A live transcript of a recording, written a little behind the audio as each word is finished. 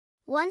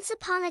Once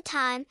upon a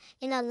time,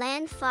 in a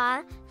land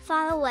far,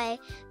 far away,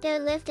 there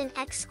lived an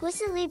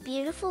exquisitely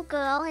beautiful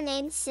girl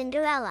named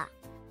Cinderella.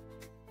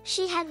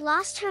 She had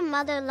lost her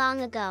mother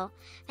long ago,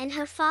 and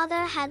her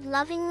father had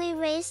lovingly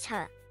raised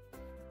her.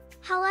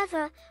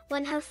 However,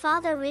 when her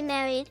father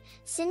remarried,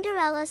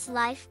 Cinderella's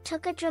life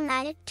took a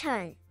dramatic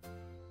turn.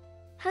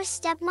 Her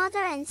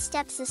stepmother and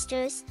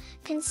stepsisters,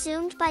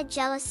 consumed by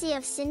jealousy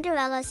of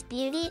Cinderella's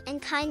beauty and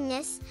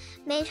kindness,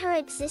 made her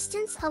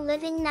existence a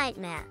living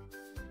nightmare.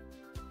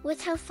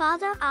 With her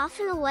father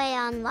often away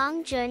on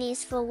long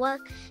journeys for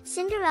work,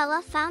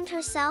 Cinderella found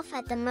herself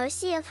at the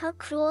mercy of her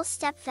cruel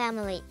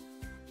stepfamily.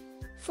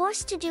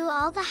 Forced to do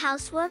all the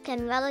housework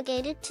and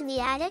relegated to the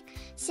attic,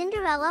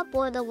 Cinderella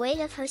bore the weight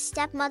of her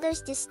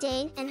stepmother's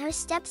disdain and her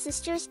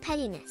stepsister's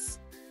pettiness.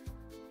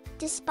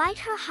 Despite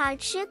her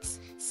hardships,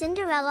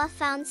 Cinderella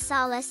found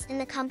solace in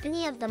the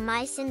company of the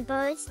mice and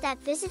birds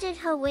that visited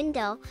her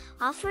window,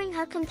 offering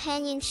her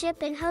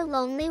companionship in her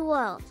lonely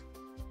world.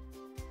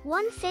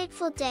 One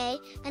fateful day,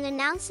 an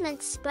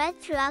announcement spread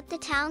throughout the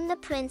town. The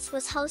prince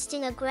was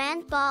hosting a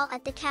grand ball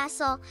at the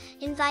castle,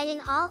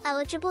 inviting all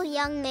eligible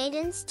young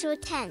maidens to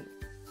attend.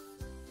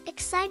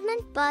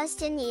 Excitement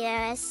buzzed in the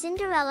air as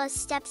Cinderella's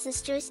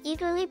stepsisters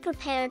eagerly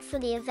prepared for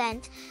the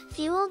event,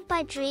 fueled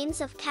by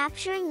dreams of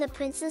capturing the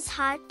prince's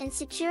heart and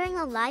securing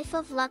a life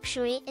of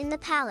luxury in the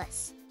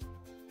palace.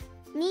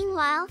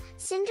 Meanwhile,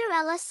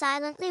 Cinderella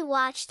silently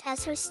watched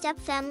as her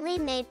stepfamily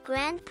made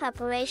grand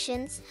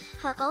preparations,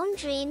 her own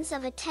dreams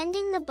of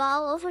attending the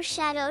ball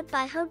overshadowed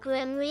by her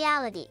grim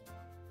reality.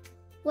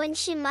 When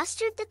she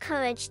mustered the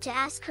courage to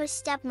ask her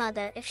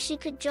stepmother if she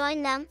could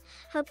join them,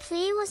 her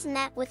plea was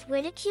met with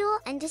ridicule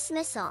and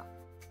dismissal.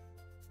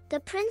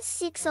 "The prince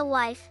seeks a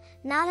wife,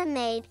 not a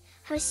maid,"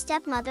 her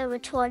stepmother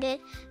retorted,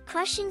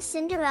 crushing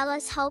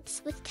Cinderella's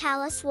hopes with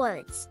callous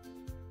words.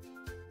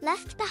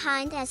 Left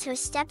behind as her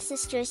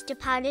stepsisters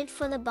departed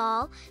for the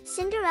ball,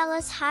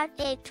 Cinderella's heart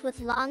ached with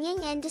longing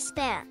and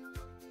despair.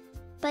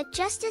 But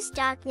just as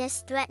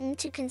darkness threatened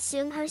to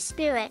consume her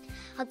spirit,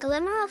 a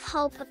glimmer of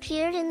hope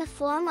appeared in the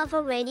form of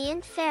a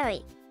radiant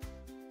fairy.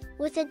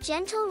 With a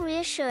gentle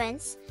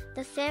reassurance,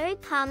 the fairy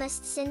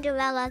promised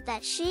Cinderella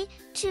that she,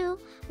 too,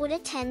 would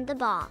attend the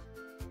ball.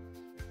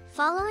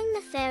 Following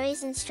the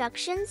fairy's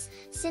instructions,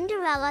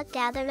 Cinderella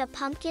gathered a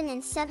pumpkin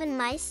and 7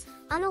 mice,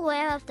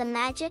 unaware of the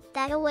magic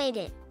that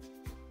awaited.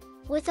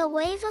 With a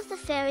wave of the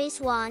fairy's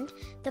wand,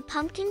 the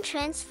pumpkin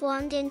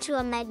transformed into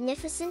a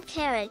magnificent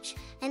carriage,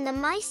 and the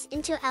mice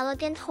into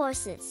elegant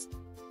horses.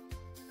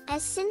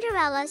 As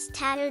Cinderella's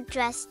tattered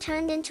dress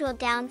turned into a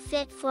gown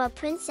fit for a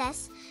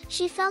princess,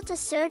 she felt a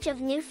surge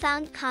of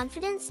newfound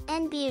confidence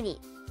and beauty.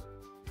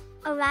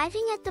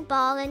 Arriving at the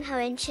ball in her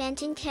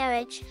enchanting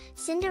carriage,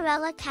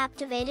 Cinderella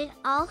captivated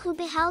all who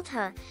beheld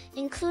her,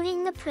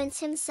 including the prince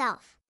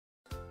himself.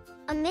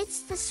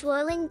 Amidst the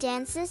swirling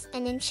dances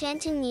and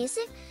enchanting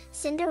music,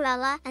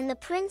 Cinderella and the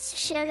prince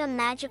shared a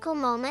magical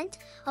moment,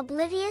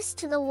 oblivious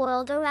to the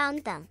world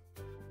around them.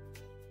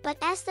 But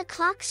as the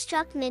clock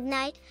struck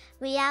midnight,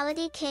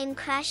 reality came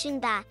crashing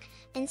back,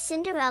 and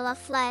Cinderella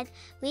fled,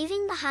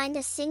 leaving behind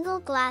a single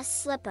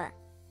glass slipper.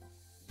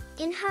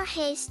 In her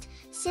haste,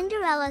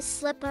 Cinderella's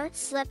slipper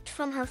slipped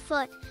from her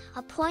foot,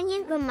 a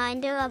poignant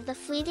reminder of the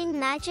fleeting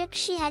magic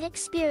she had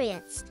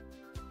experienced.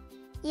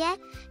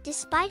 Yet,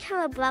 despite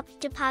her abrupt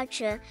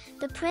departure,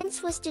 the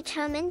prince was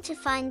determined to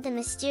find the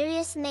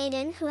mysterious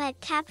maiden who had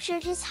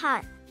captured his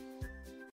heart.